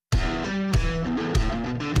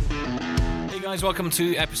guys, welcome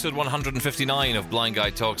to episode 159 of Blind Guy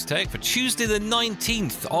Talks Tech for Tuesday the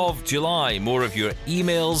 19th of July. More of your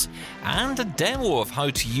emails and a demo of how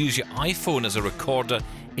to use your iPhone as a recorder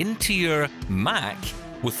into your Mac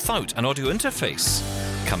without an audio interface.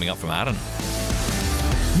 Coming up from Aaron.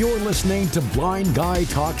 You're listening to Blind Guy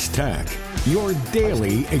Talks Tech, your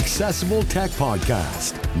daily accessible tech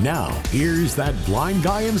podcast. Now, here's that blind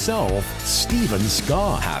guy himself, Stephen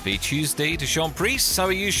Scott. Happy Tuesday to Sean Priest. How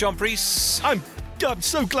are you, Sean Priest? I'm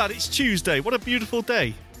so glad it's Tuesday. What a beautiful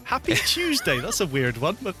day. Happy Tuesday. That's a weird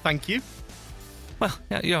one, but thank you. Well,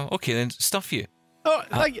 yeah, okay, then stuff you. Oh,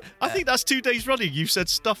 I think that's 2 days running. You said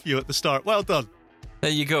stuff you at the start. Well done.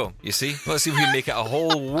 There you go. You see? Let's see if we can make it a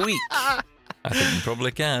whole week. I think you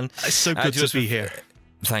probably can. It's so good to be here.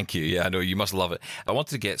 Thank you. Yeah, I know you must love it. I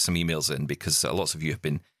wanted to get some emails in because lots of you have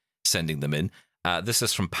been sending them in. This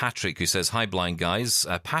is from Patrick, who says, "Hi, blind guys.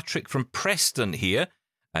 Patrick from Preston here.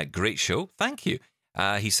 Great show. Thank you."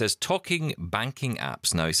 He says, "Talking banking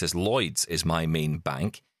apps." Now, he says, "Lloyd's is my main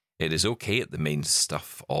bank. It is okay at the main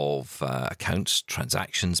stuff of accounts,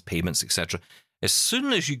 transactions, payments, etc. As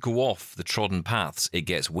soon as you go off the trodden paths, it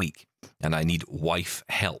gets weak, and I need wife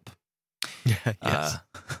help." Yes.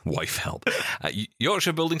 Wife help.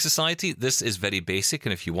 Yorkshire Building Society, this is very basic,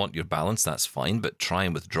 and if you want your balance, that's fine, but try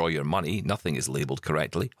and withdraw your money. Nothing is labelled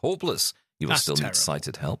correctly. Hopeless. You will still need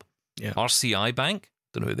sighted help. Yeah. RCI Bank,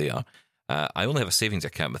 don't know who they are. I only have a savings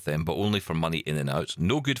account with them, but only for money in and out.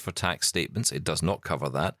 No good for tax statements. It does not cover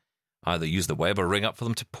that. Either use the web or ring up for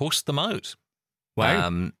them to post them out.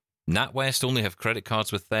 Wow. NatWest, only have credit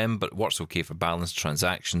cards with them, but works okay for balance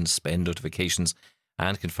transactions, spend notifications,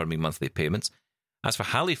 and confirming monthly payments. As for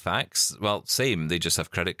Halifax, well, same. They just have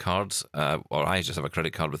credit cards, or I just have a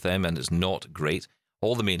credit card with them, and it's not great.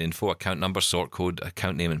 All the main info, account number, sort code,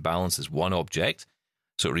 account name, and balance is one object.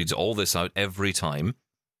 So it reads all this out every time.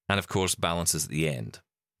 And of course, balance is at the end.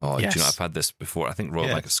 Oh, yes. Do you know, I've had this before. I think Royal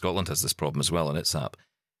Bank of Scotland has this problem as well on its app,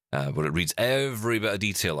 where it reads every bit of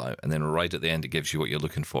detail out, and then right at the end, it gives you what you're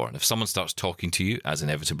looking for. And if someone starts talking to you, as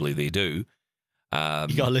inevitably they do,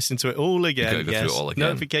 you got to listen to it all again. You got to go through it all again.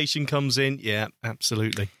 Notification comes in. Yeah,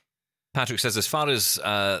 absolutely. Patrick says, as far as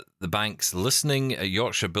the banks listening,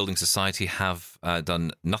 Yorkshire Building Society have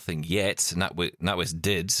done nothing yet. NatWest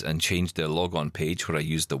did and changed their log-on page where I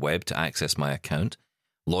used the web to access my account.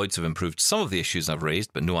 Lloyds have improved some of the issues I've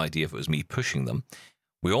raised, but no idea if it was me pushing them.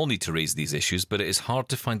 We all need to raise these issues, but it is hard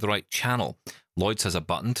to find the right channel. Lloyds has a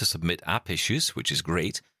button to submit app issues, which is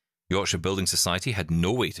great. Yorkshire Building Society had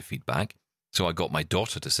no way to feedback. So I got my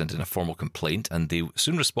daughter to send in a formal complaint, and they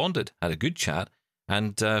soon responded, had a good chat,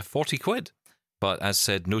 and 40 quid. But as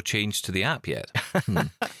said, no change to the app yet.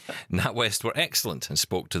 NatWest were excellent and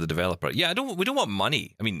spoke to the developer. Yeah, we don't want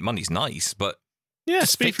money. I mean, money's nice, but yeah,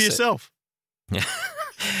 speak for yourself. Yeah.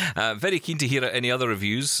 Very keen to hear any other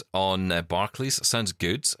reviews on Barclays. Sounds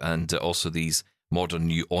good. And also these modern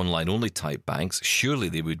new online-only type banks. Surely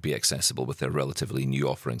they would be accessible with their relatively new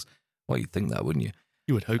offerings. Well, you'd think that, wouldn't you?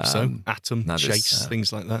 You would hope so. Atom, Chase,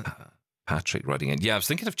 things like that. Patrick writing in. Yeah, I was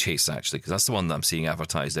thinking of Chase, actually, because that's the one that I'm seeing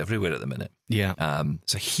advertised everywhere at the minute. Yeah.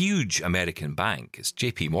 It's a huge American bank. It's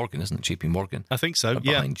JP Morgan, isn't it? JP Morgan. I think so,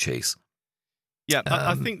 behind Chase. Yeah,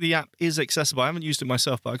 I think the app is accessible. I haven't used it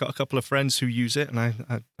myself, but I've got a couple of friends who use it, and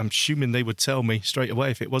I'm assuming they would tell me straight away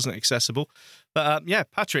if it wasn't accessible. But yeah,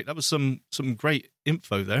 Patrick, that was some great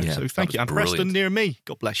info there. Yeah, so thank you. And Preston near me.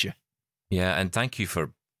 God bless you. Yeah, and thank you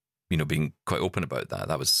for being quite open about that.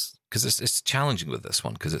 That was because it's challenging with this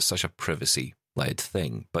one because it's such a privacy-led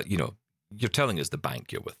thing. But you're telling us the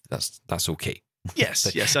bank you're with. That's okay. Yes,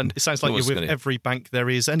 and it sounds like you're with every bank there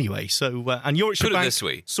is anyway. So and Yorkshire Bank, this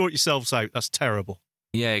way, sort yourselves out. That's terrible.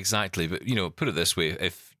 Yeah, exactly. But put it this way: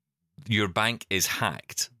 if your bank is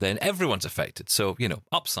hacked, then everyone's affected. So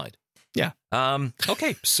upside. Yeah.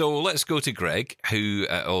 Okay, so let's go to Greg, who,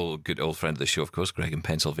 good old friend of the show, of course, Greg in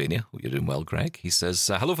Pennsylvania. Hope you're doing well, Greg. He says,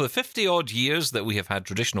 hello, for the 50-odd years that we have had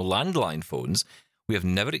traditional landline phones, we have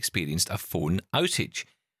never experienced a phone outage.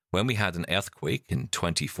 When we had an earthquake in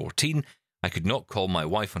 2014, I could not call my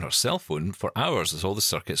wife on her cell phone for hours as all the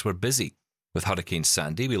circuits were busy. With Hurricane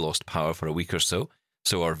Sandy, we lost power for a week or so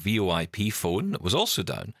our VoIP phone was also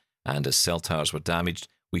down, and as cell towers were damaged,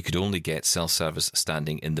 we could only get cell service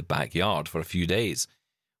standing in the backyard for a few days.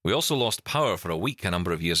 We also lost power for a week a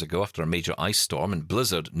number of years ago after a major ice storm and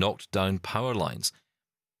blizzard knocked down power lines.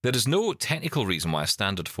 There is no technical reason why a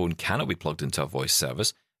standard phone cannot be plugged into a voice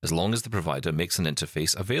service as long as the provider makes an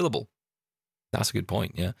interface available. That's a good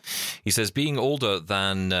point, yeah. He says, being older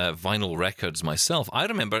than vinyl records myself, I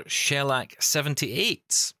remember Shellac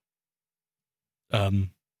 78s.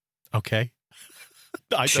 Okay.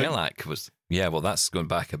 Shellac was, that's going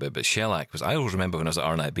back a bit, but Shellac was, I always remember when I was at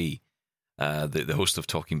RNIB, the host of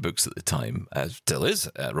Talking Books at the time, still is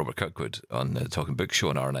Robert Kirkwood on the Talking Books show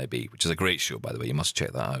on RNIB, which is a great show, by the way. You must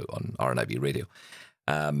check that out on RNIB Radio.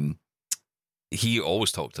 He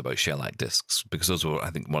always talked about shellac discs because those were, I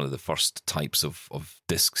think, one of the first types of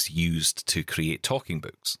discs used to create talking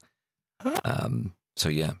books. So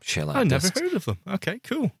yeah, shellac I never discs. heard of them. Okay,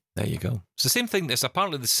 cool. There you go. It's the same thing. It's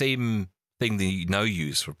apparently the same thing that you now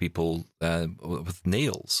use for people with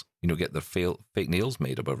nails. Get their fake nails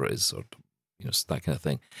made or whatever it is, or that kind of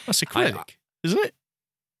thing. That's acrylic, isn't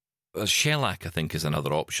it? Shellac, I think, is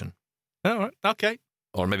another option. All right. Okay.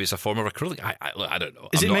 Or maybe it's a form of acrylic. I don't know.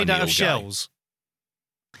 Is I'm it not made a out nail of guy. shells?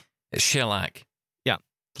 It's shellac. Yeah.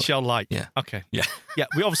 Shell-like. Yeah. Okay. Yeah. Yeah.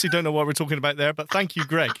 We obviously don't know what we're talking about there, but thank you,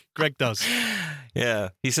 Greg. Greg does. Yeah.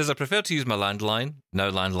 He says, I prefer to use my landline, now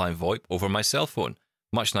landline VoIP, over my cell phone.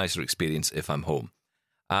 Much nicer experience if I'm home.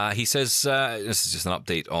 He says, this is just an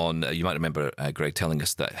update on, you might remember Greg telling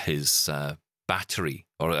us that his battery,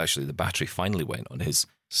 or actually the battery finally went on his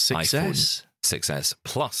 6S. iPhone 6S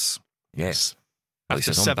Plus. Yes. Well, he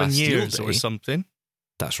After says on 7 Bastille years Day- or something.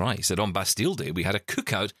 That's right. He said on Bastille Day, we had a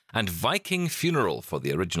cookout and Viking funeral for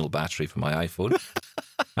the original battery for my iPhone.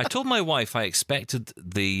 I told my wife I expected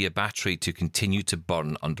the battery to continue to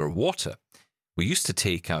burn underwater. We used to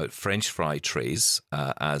take out French fry trays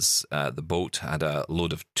as the boat had a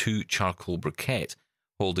load of 2 charcoal briquette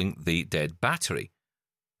holding the dead battery.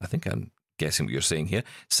 I think I'm guessing what you're saying here.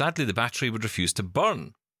 Sadly, the battery would refuse to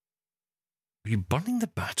burn. Are you burning the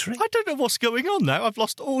battery? I don't know what's going on now. I've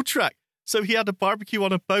lost all track. So he had a barbecue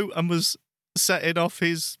on a boat and was setting off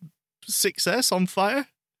his 6S on fire?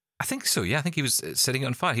 I think so, yeah. I think he was setting it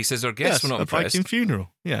on fire. He says our guests were not a impressed. Viking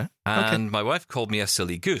funeral. Yeah. And my wife called me a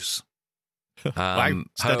silly goose. Wow,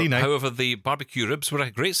 steady now. However, the barbecue ribs were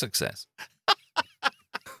a great success.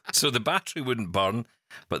 So the battery wouldn't burn,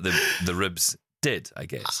 but the ribs did, I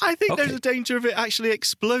guess. I think there's a danger of it actually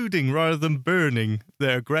exploding rather than burning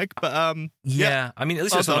there, Greg. But yeah. I mean, at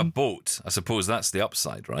least it's Well on a done. boat. I suppose that's the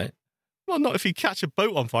upside, right? Well, not if you catch a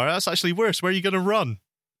boat on fire. That's actually worse. Where are you going to run?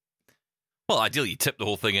 Well, ideally, you tip the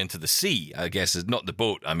whole thing into the sea, I guess. Is not the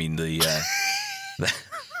boat. I mean, the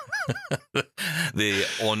the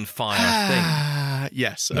on-fire thing.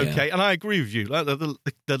 Yes, Yeah. okay. And I agree with you. The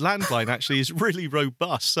landline actually is really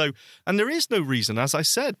robust. So, and there is no reason, as I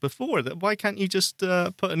said before, that why can't you just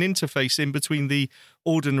put an interface in between the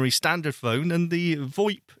ordinary standard phone and the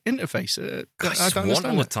VoIP interface? I Just don't want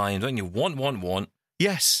all understand the it. time, don't you? Want.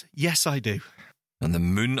 Yes, I do. And the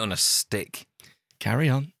moon on a stick. Carry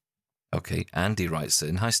on. Okay, Andy writes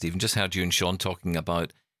in, hi Stephen, just heard you and Sean talking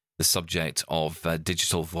about the subject of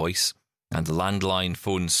digital voice and the landline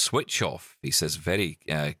phone switch off. He says, very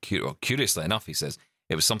curiously enough, he says,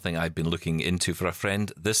 it was something I've been looking into for a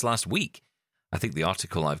friend this last week. I think the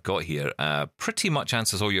article I've got here pretty much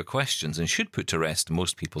answers all your questions and should put to rest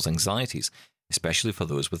most people's anxieties, especially for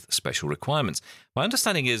those with special requirements. My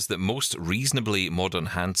understanding is that most reasonably modern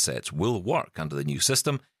handsets will work under the new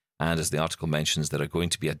system, and as the article mentions, there are going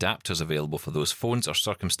to be adapters available for those phones or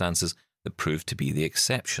circumstances that prove to be the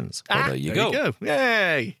exceptions. Well, there you go.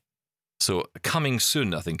 Yay! So, coming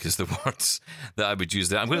soon, I think, is the words that I would use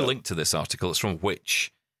there. I'm going to link to this article. It's from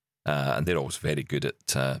Which, and they're always very good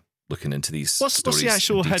at looking into these What's stories the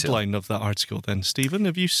actual in detail. headline of that article then, Stephen?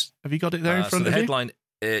 Have you got it there in front so of the you? headline,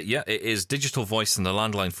 it is Digital Voice and the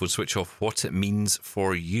Landline Phone Switch Off, What It Means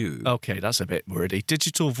for You. Okay, that's a bit wordy.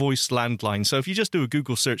 Digital voice landline. So if you just do a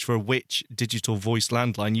Google search for Which digital voice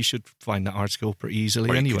landline, you should find that article pretty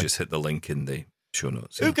easily Or you anyway. could just hit the link in the show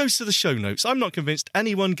notes. Who Yeah. goes to the show notes? I'm not convinced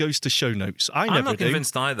anyone goes to show notes. I never I'm not do.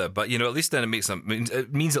 convinced either, but at least then it means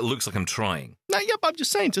it looks like I'm trying. No, yeah, but I'm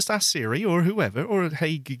just saying, just ask Siri or whoever, or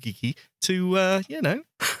Hey Gigi to,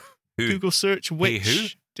 Who? Google search Which who?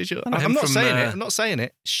 digital. I know him I'm not from, saying it. I'm not saying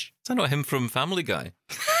it. Shh. Is that not him from Family Guy?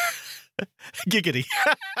 Giggity.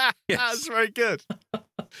 Yes. That's very good.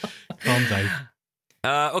 Calm down.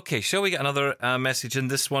 Okay, shall we get another message in?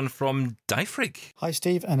 This one from Dyfrig. Hi,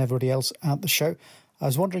 Steve, and everybody else at the show. I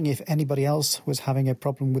was wondering if anybody else was having a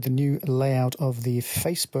problem with the new layout of the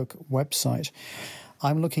Facebook website.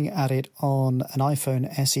 I'm looking at it on an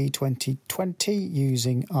iPhone SE 2020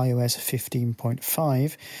 using iOS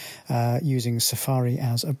 15.5, using Safari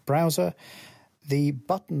as a browser. The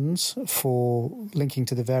buttons for linking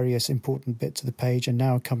to the various important bits of the page are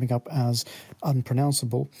now coming up as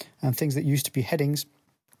unpronounceable, and things that used to be headings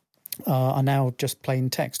are now just plain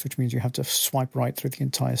text, which means you have to swipe right through the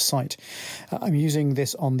entire site. I'm using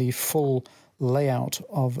this on the full layout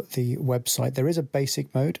of the website. There is a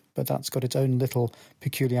basic mode, but that's got its own little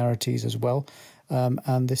peculiarities as well.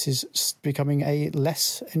 And this is becoming a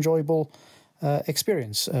less enjoyable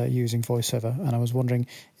experience using VoiceOver. And I was wondering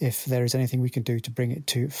if there is anything we can do to bring it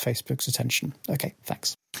to Facebook's attention. Okay,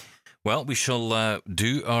 thanks. Well, we shall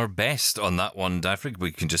do our best on that one, Dafrig.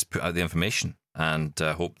 We can just put out the information and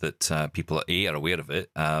hope that people are aware of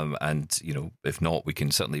it. And, if not, we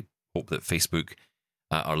can certainly hope that Facebook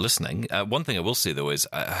are listening. One thing I will say, though, is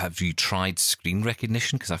have you tried screen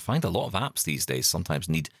recognition? Because I find a lot of apps these days sometimes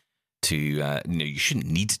need to, you shouldn't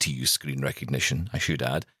need to use screen recognition, I should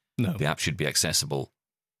add. No. The app should be accessible,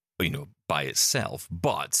 by itself.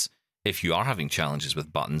 But if you are having challenges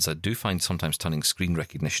with buttons, I do find sometimes turning screen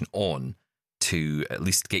recognition on to at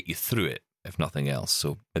least get you through it, if nothing else.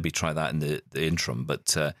 So maybe try that in the interim.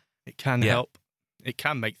 But it can help. It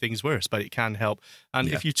can make things worse, but it can help. And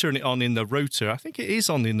if you turn it on in the rotor, I think it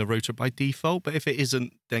is on in the rotor by default, but if it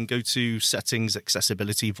isn't, then go to settings,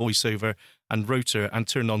 accessibility, voiceover, and rotor, and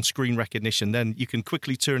turn on screen recognition. Then you can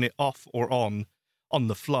quickly turn it off or on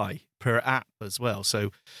the fly per app as well.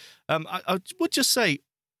 So I would just say,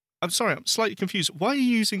 I'm sorry, I'm slightly confused. Why are you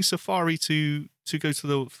using Safari to go to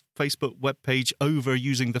the Facebook webpage over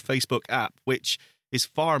using the Facebook app, which is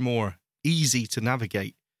far more easy to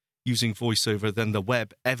navigate using VoiceOver than the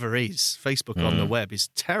web ever is? Facebook on the web is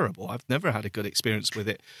terrible. I've never had a good experience with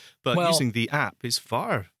it. But using the app is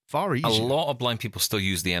far, far easier. A lot of blind people still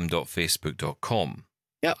use the m.facebook.com.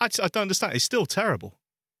 Yeah, I don't understand. It's still terrible.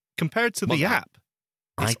 Compared to the app,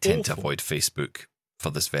 I tend to awful. avoid Facebook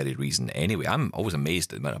for this very reason anyway. I'm always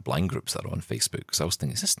amazed at the amount of blind groups that are on Facebook, because I was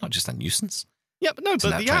thinking, is this not just a nuisance? Yeah, but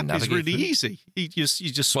the app is really easy. You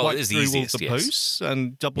just swipe through all the posts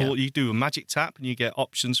and you do a magic tap and you get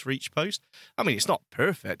options for each post. I mean, it's not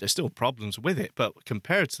perfect. There's still problems with it, but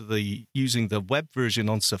compared to using the web version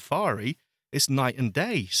on Safari, it's night and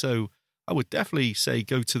day. So I would definitely say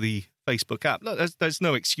go to the Facebook app. Look, there's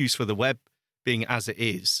no excuse for the web being as it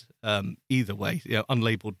is. Either way,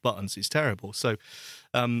 unlabeled buttons is terrible. So,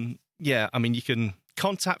 I mean, you can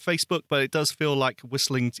contact Facebook, but it does feel like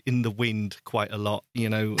whistling in the wind quite a lot,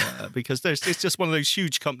 because it's just one of those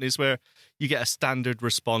huge companies where you get a standard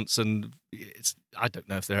response, and I don't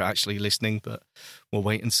know if they're actually listening, but we'll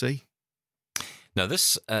wait and see. Now,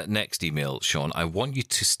 this next email, Sean, I want you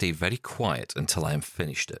to stay very quiet until I am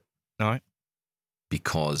finished it. All right.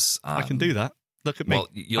 Because I can do that. Look at me. Well,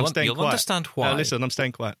 you'll understand why. Listen, I'm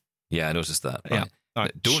staying quiet. Yeah, I noticed that. Right. Yeah. All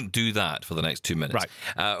right. Don't do that for the next 2 minutes.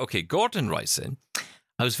 Right. Okay, Gordon writes in,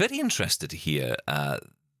 I was very interested to hear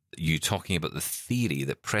you talking about the theory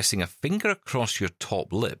that pressing a finger across your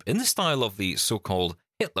top lip in the style of the so-called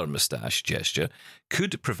Hitler moustache gesture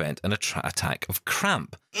could prevent an attack of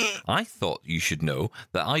cramp. I thought you should know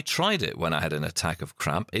that I tried it when I had an attack of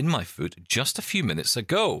cramp in my foot just a few minutes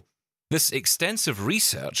ago. This extensive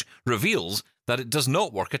research reveals that it does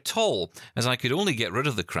not work at all, as I could only get rid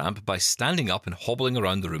of the cramp by standing up and hobbling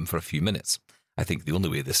around the room for a few minutes. I think the only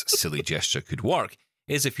way this silly gesture could work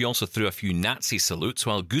is if you also threw a few Nazi salutes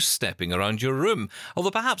while goose-stepping around your room,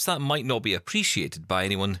 although perhaps that might not be appreciated by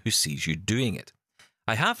anyone who sees you doing it.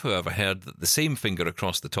 I have, however, heard that the same finger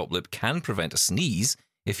across the top lip can prevent a sneeze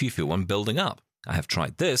if you feel one building up. I have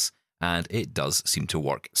tried this, and it does seem to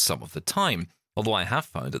work some of the time, although I have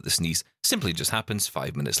found that the sneeze simply just happens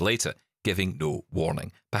 5 minutes later, giving no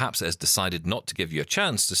warning. Perhaps it has decided not to give you a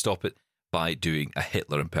chance to stop it by doing a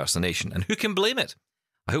Hitler impersonation, and who can blame it?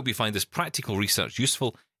 I hope you find this practical research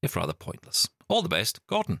useful, if rather pointless. All the best,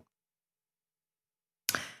 Gordon.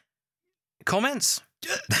 Comments?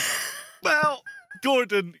 Well,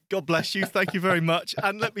 Gordon, God bless you. Thank you very much.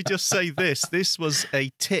 And let me just say this. This was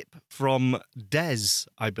a tip from Des,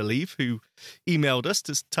 I believe, who emailed us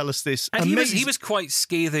to tell us this. And he was quite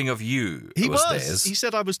scathing of you. He was. Des, he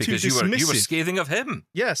said I was too dismissive. dismissive. You were scathing of him.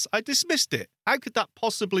 Yes, I dismissed it. How could that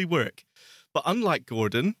possibly work? But unlike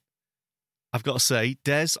Gordon, I've got to say,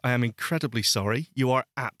 Des, I am incredibly sorry. You are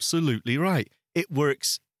absolutely right. It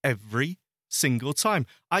works every single time.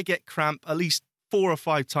 I get cramp at least 4 or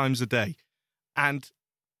 5 times a day. And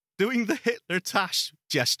doing the Hitler tash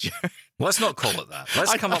gesture. Let's not call it that.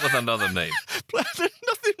 Let's come up with another name. There's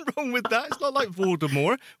nothing wrong with that. It's not like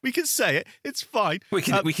Voldemort. We can say it. It's fine. We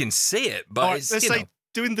can say it, but right, let's say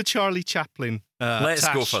doing the Charlie Chaplin let's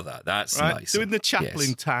tash, go for that. That's right? nice. Doing the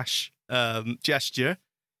Chaplin tash gesture.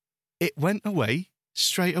 It went away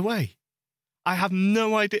straight away. I have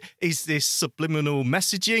no idea. Is this subliminal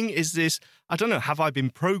messaging? Is this, I don't know, have I been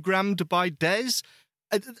programmed by Des?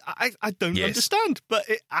 I don't understand, but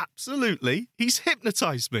it absolutely, he's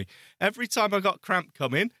hypnotized me. Every time I got cramp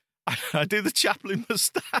coming, I do the Chaplin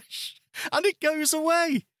moustache and it goes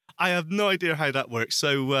away. I have no idea how that works.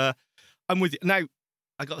 So I'm with you. Now,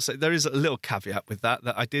 I got to say, there is a little caveat with that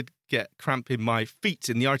I did get cramp in my feet,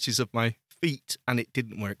 in the arches of my feet, and it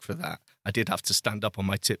didn't work for that. I did have to stand up on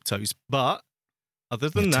my tiptoes. But other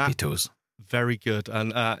than that, toes. Very good.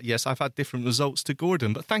 And yes, I've had different results to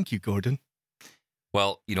Gordon, but thank you, Gordon.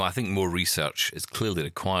 Well, I think more research is clearly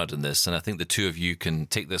required in this, and I think the two of you can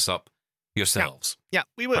take this up yourselves. Yeah,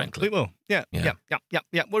 we will. Frankly. We will. Yeah.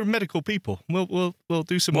 We're medical people. We'll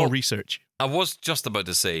do some more research. I was just about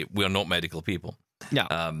to say we're not medical people. Yeah.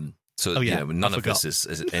 None of this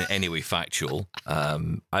is in any way factual.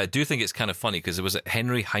 I do think it's kind of funny because it was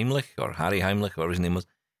Harry Heimlich, whatever his name was,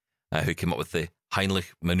 who came up with the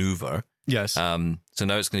Heimlich maneuver. Yes. So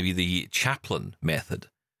now it's going to be the Chaplin method.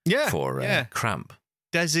 For cramp.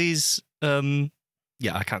 Desi's.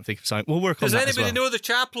 I can't think of something. We'll work on that. Does anybody know the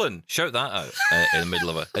Chaplin? Shout that out in the middle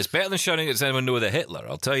of it. It's better than shouting, does anyone know the Hitler?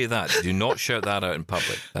 I'll tell you that. Do not shout that out in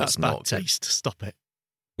public. That's bad not taste. Good. Stop it.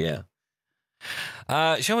 Yeah.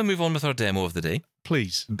 Shall we move on with our demo of the day?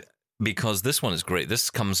 Please. Because this one is great. This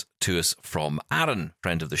comes to us from Aaron,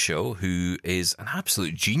 friend of the show, who is an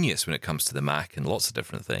absolute genius when it comes to the Mac and lots of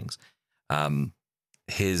different things.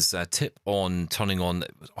 His tip on turning on,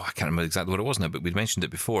 I can't remember exactly what it was now, but we'd mentioned it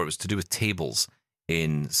before. It was to do with tables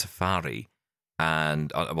in Safari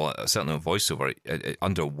and, certainly on VoiceOver,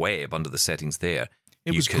 under Web, under the settings there.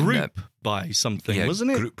 It was group by something,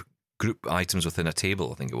 wasn't it? Group items within a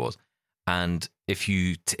table, I think it was. And if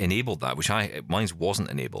you enabled that, which mine wasn't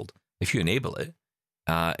enabled, if you enable it,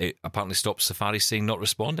 it apparently stops Safari saying not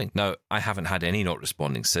responding. Now, I haven't had any not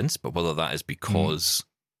responding since, but whether that is because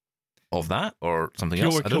of that or something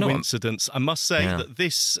else, I don't know. Coincidence. I must say that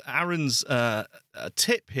this Aaron's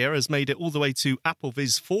tip here has made it all the way to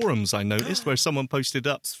AppleVis forums. I noticed where someone posted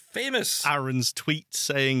up famous Aaron's tweet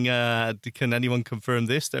saying, "Can anyone confirm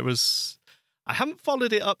this?" I haven't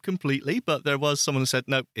followed it up completely, but there was someone who said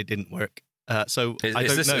no, it didn't work. I don't know.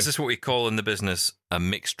 Is this what we call in the business a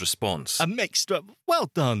mixed response?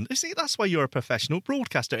 Well done. See, that's why you're a professional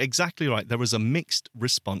broadcaster. Exactly right. There was a mixed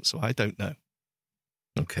response, so I don't know.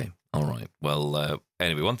 Okay. All right. Well,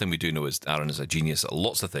 anyway, one thing we do know is Aaron is a genius at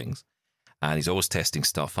lots of things, and he's always testing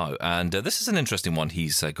stuff out. And this is an interesting one.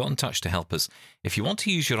 He's got in touch to help us. If you want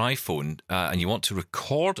to use your iPhone and you want to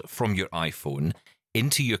record from your iPhone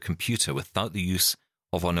into your computer without the use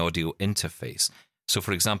of an audio interface. So,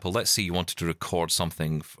 for example, let's say you wanted to record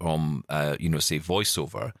something from, say,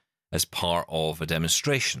 VoiceOver as part of a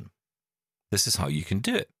demonstration. This is how you can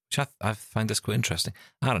do it, which I find this quite interesting.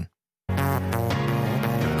 Aaron.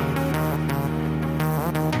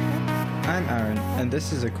 I'm Aaron, and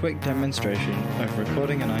this is a quick demonstration of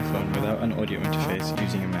recording an iPhone without an audio interface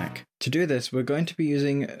using a Mac. To do this, we're going to be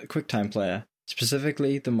using QuickTime Player,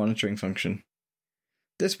 specifically the monitoring function.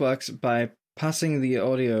 This works by passing the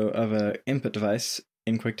audio of an input device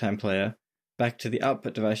in QuickTime Player back to the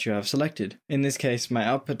output device you have selected. In this case, my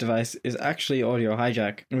output device is actually Audio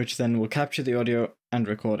Hijack, which then will capture the audio and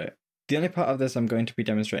record it. The only part of this I'm going to be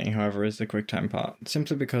demonstrating, however, is the QuickTime part,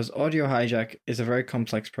 simply because Audio Hijack is a very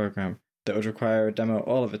complex program that would require a demo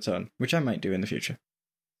all of its own, which I might do in the future.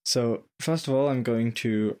 So, first of all, I'm going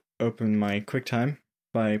to open my QuickTime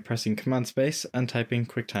by pressing Command Space and typing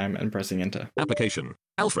QuickTime and pressing Enter. Application.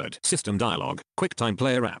 Alfred. System dialog. QuickTime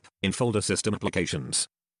Player app. In folder System Applications.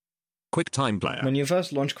 QuickTime Player. When you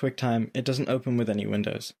first launch QuickTime, it doesn't open with any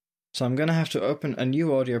windows. So I'm going to have to open a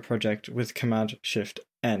new audio project with Command Shift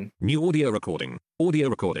N. New audio recording. Audio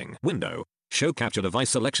recording. Window. Show Capture Device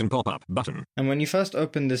Selection pop-up button. And when you first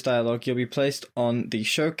open this dialog, you'll be placed on the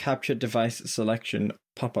Show Capture Device Selection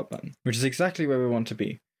pop-up button, which is exactly where we want to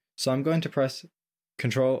be. So I'm going to press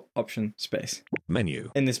Control Option Space.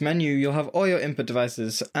 Menu. In this menu, you'll have all your input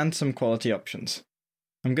devices and some quality options.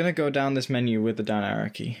 I'm going to go down this menu with the down arrow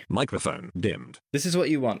key. Microphone dimmed. This is what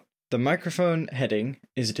you want. The microphone heading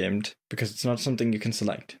is dimmed because it's not something you can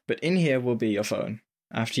select, but in here will be your phone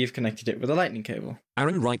after you've connected it with a lightning cable.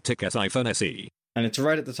 Aaron right ticket iPhone SE. And it's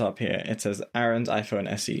right at the top here. It says Aaron's iPhone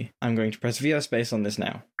SE. I'm going to press VO space on this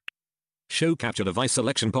now. Show Capture Device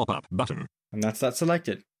Selection pop-up button. And that's that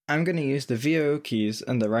selected. I'm going to use the VO keys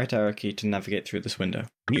and the right arrow key to navigate through this window.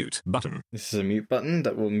 Mute button. This is a mute button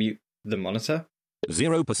that will mute the monitor.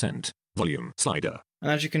 0% volume slider.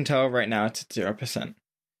 And as you can tell, right now it's at 0%.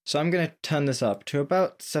 So I'm going to turn this up to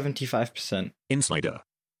about 75%. In slider.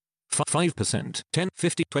 5%, 10,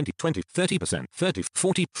 50, 20, 20, 30%, 30,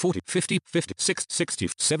 40, 40, 50, 50, 60, 60,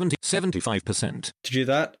 70, 75%. To do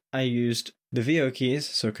that, I used the VO keys,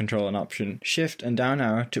 so Control and Option, Shift and down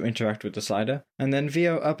arrow to interact with the slider, and then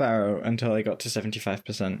VO up arrow until I got to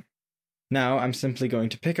 75%. Now I'm simply going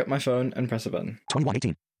to pick up my phone and press a button.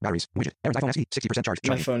 2118, Batteries. Widget. Aaron's iPhone SE. 60% charged.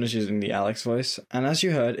 My phone is using the Alex voice, and as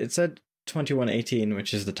you heard, it said 21:18,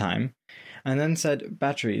 which is the time, and then said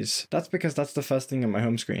batteries. That's because that's the first thing on my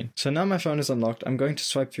home screen. So now my phone is unlocked. I'm going to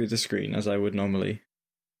swipe through the screen as I would normally.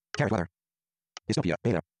 Carrot weather. Dystopia.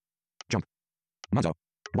 Beta. Jump. Monzo.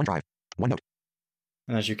 OneDrive. OneNote.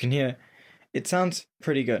 And as you can hear, it sounds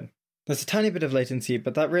pretty good. There's a tiny bit of latency,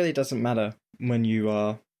 but that really doesn't matter when you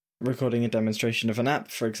are recording a demonstration of an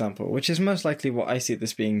app, for example, which is most likely what I see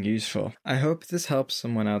this being used for. I hope this helps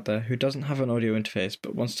someone out there who doesn't have an audio interface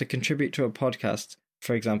but wants to contribute to a podcast,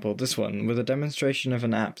 for example this one, with a demonstration of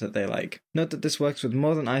an app that they like. Note that this works with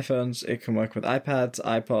more than iPhones. It can work with iPads,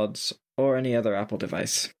 iPods, or any other Apple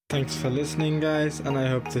device. Thanks for listening, guys, and I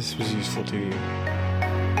hope this was useful to you.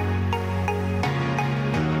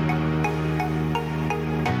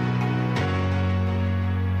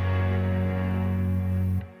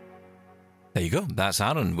 There you go. That's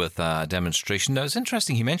Aaron with a demonstration. Now, it's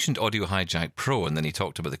interesting. He mentioned Audio Hijack Pro, and then he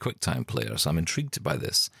talked about the QuickTime player. So I'm intrigued by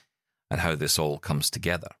this and how this all comes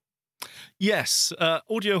together. Yes,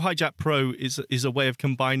 Audio Hijack Pro is a way of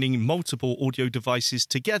combining multiple audio devices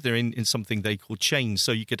together in something they call chains.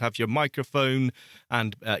 So you could have your microphone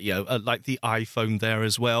and like the iPhone there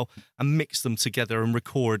as well, and mix them together and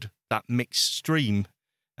record that mixed stream.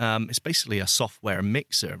 It's basically a software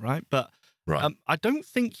mixer, right? But right. I don't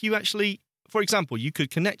think you actually. For example, you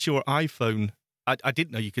could connect your iPhone. I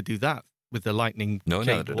didn't know you could do that with the Lightning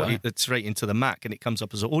cable straight into the Mac, and it comes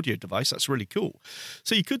up as an audio device. That's really cool.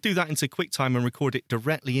 So you could do that into QuickTime and record it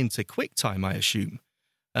directly into QuickTime, I assume.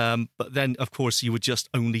 But then, of course, you would just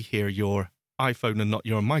only hear your iPhone and not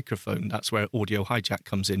your microphone. That's where Audio Hijack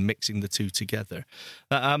comes in, mixing the two together.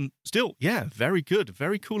 Still, yeah, very good.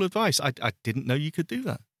 Very cool advice. I didn't know you could do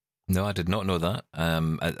that. No, I did not know that.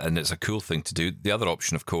 And it's a cool thing to do. The other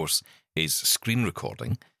option, of course, is screen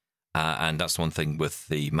recording. And that's one thing with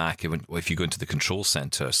the Mac. If you go into the control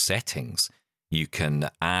center settings, you can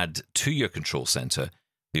add to your control center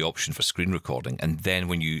the option for screen recording. And then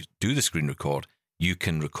when you do the screen record, you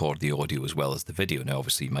can record the audio as well as the video. Now,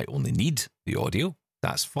 obviously, you might only need the audio.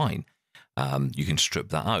 That's fine. You can strip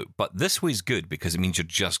that out. But this way is good because it means you're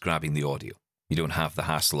just grabbing the audio. You don't have the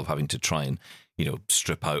hassle of having to try and,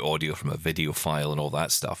 strip out audio from a video file and all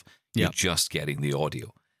that stuff. You're just getting the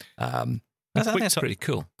audio. I think that's pretty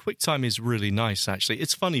cool. QuickTime is really nice, actually.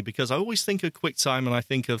 It's funny because I always think of QuickTime and I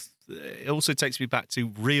think of, it also takes me back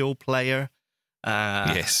to Real Player.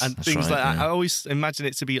 Yes, and things like that. I always imagine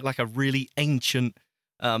it to be like a really ancient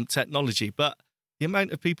technology, but the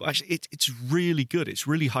amount of people, actually, it's really good. It's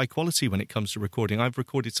really high quality when it comes to recording. I've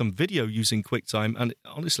recorded some video using QuickTime, and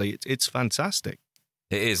honestly, it's fantastic.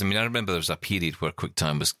 It is. I mean, I remember there was a period where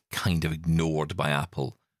QuickTime was kind of ignored by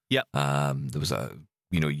Apple. Yep. There was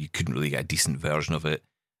you couldn't really get a decent version of it.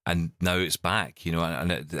 And now it's back,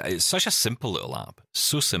 and it's such a simple little app.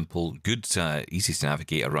 So simple, good, easy to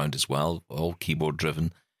navigate around as well, all keyboard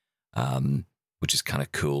driven, which is kind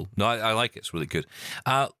of cool. No, I like it. It's really good.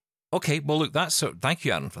 Okay, well, look, thank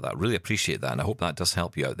you, Aaron, for that. Really appreciate that, and I hope that does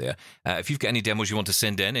help you out there. If you've got any demos you want to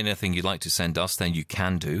send in, anything you'd like to send us, then you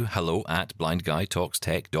can do.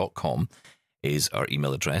 hello@blindguytalkstech.com is our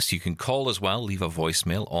email address. You can call as well, leave a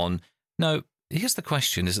voicemail on... Now, here's the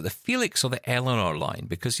question. Is it the Felix or the Eleanor line?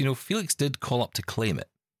 Because, Felix did call up to claim it.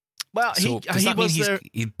 Well, so does that mean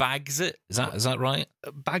he bags it? Is that right?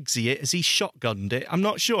 Bagsy it? Has he shotgunned it? I'm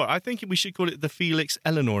not sure. I think we should call it the Felix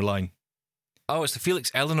Eleanor line. Oh, it's the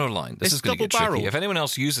Felix Eleanor line. This is going to get tricky. If anyone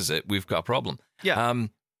else uses it, we've got a problem. Yeah.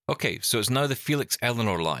 Okay, so it's now the Felix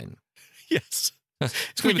Eleanor line. Yes.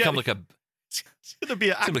 It's going to become like a... It's going to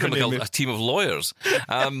be an acronym. Like a team of lawyers.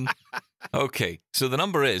 Okay, so the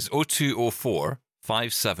number is 0204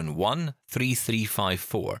 571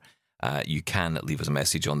 3354. You can leave us a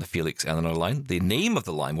message on the Felix Eleanor line. The name of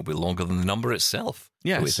the line will be longer than the number itself.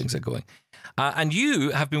 Yes. The way things are going. And you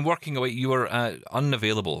have been working away. You were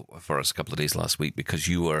unavailable for us a couple of days last week because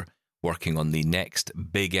you were working on the next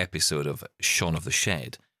big episode of Shaun of the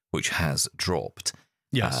Shed, which has dropped.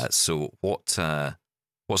 Yes. So what's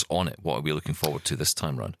on it? What are we looking forward to this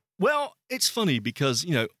time round? Well, it's funny because,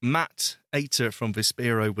 Matt Ater from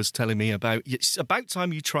Vispero was telling me it's about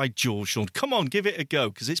time you tried Jaws, Sean. Come on, give it a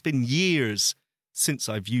go, because it's been years since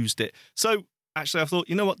I've used it. So, actually, I thought,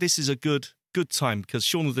 you know what, this is a good time, because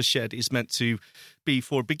Shaun of the Shed is meant to be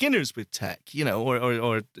for beginners with tech,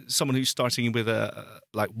 or someone who's starting with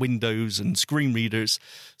like Windows and screen readers.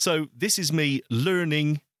 So this is me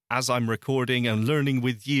learning as I'm recording and learning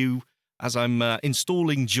with you as I'm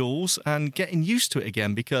installing Jaws and getting used to it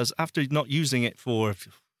again, because after not using it for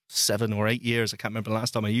 7 or 8 years. I can't remember the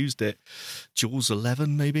last time I used it. Jules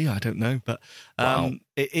 11, maybe, I don't know. But Wow.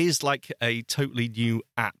 it is like a totally new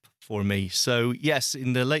app for me. So yes,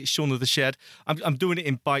 in the latest Shaun of the Shed, I'm doing it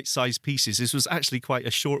in bite-sized pieces. This was actually quite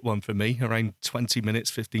a short one for me, around 20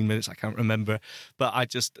 minutes, 15 minutes, I can't remember. But I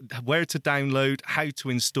just, where to download, how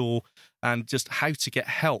to install, and just how to get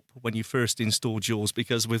help when you first install Jules.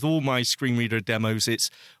 Because with all my screen reader demos,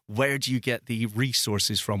 it's where do you get the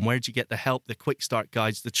resources from? Where do you get the help, the quick start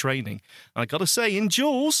guides, the training? And I got to say, in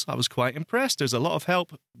Jules, I was quite impressed. There's a lot of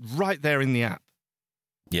help right there in the app.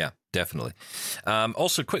 Yeah, definitely.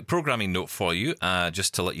 Also, quick programming note for you,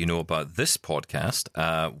 just to let you know about this podcast.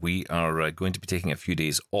 We are going to be taking a few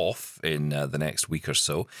days off in the next week or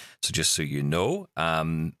so. So just so you know,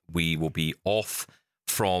 we will be off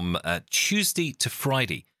from Tuesday to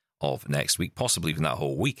Friday of next week, possibly even that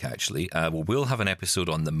whole week, actually. We will have an episode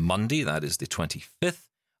on the Monday, that is the 25th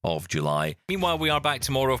of July. Meanwhile, we are back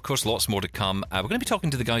tomorrow. Of course, lots more to come. We're going to be talking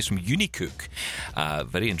to the guys from Unicook.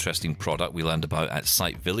 Very interesting product we learned about at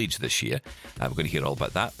Site Village this year. We're going to hear all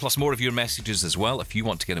about that. Plus more of your messages as well. If you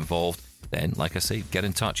want to get involved, then, like I say, get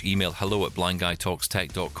in touch. Email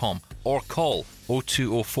hello@blindguytalkstech.com or call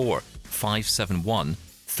 0204 571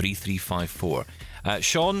 3354.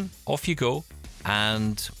 Sean, off you go,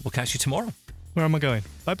 and we'll catch you tomorrow. Where am I going?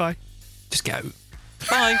 Bye-bye. Just get out.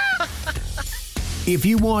 Bye. If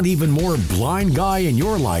you want even more Blind Guy in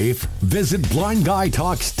your life, visit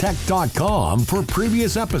blindguytalkstech.com for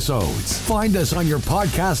previous episodes. Find us on your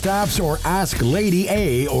podcast apps or ask Lady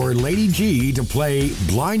A or Lady G to play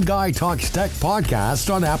Blind Guy Talks Tech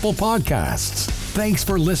podcast on Apple Podcasts. Thanks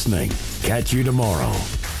for listening. Catch you tomorrow.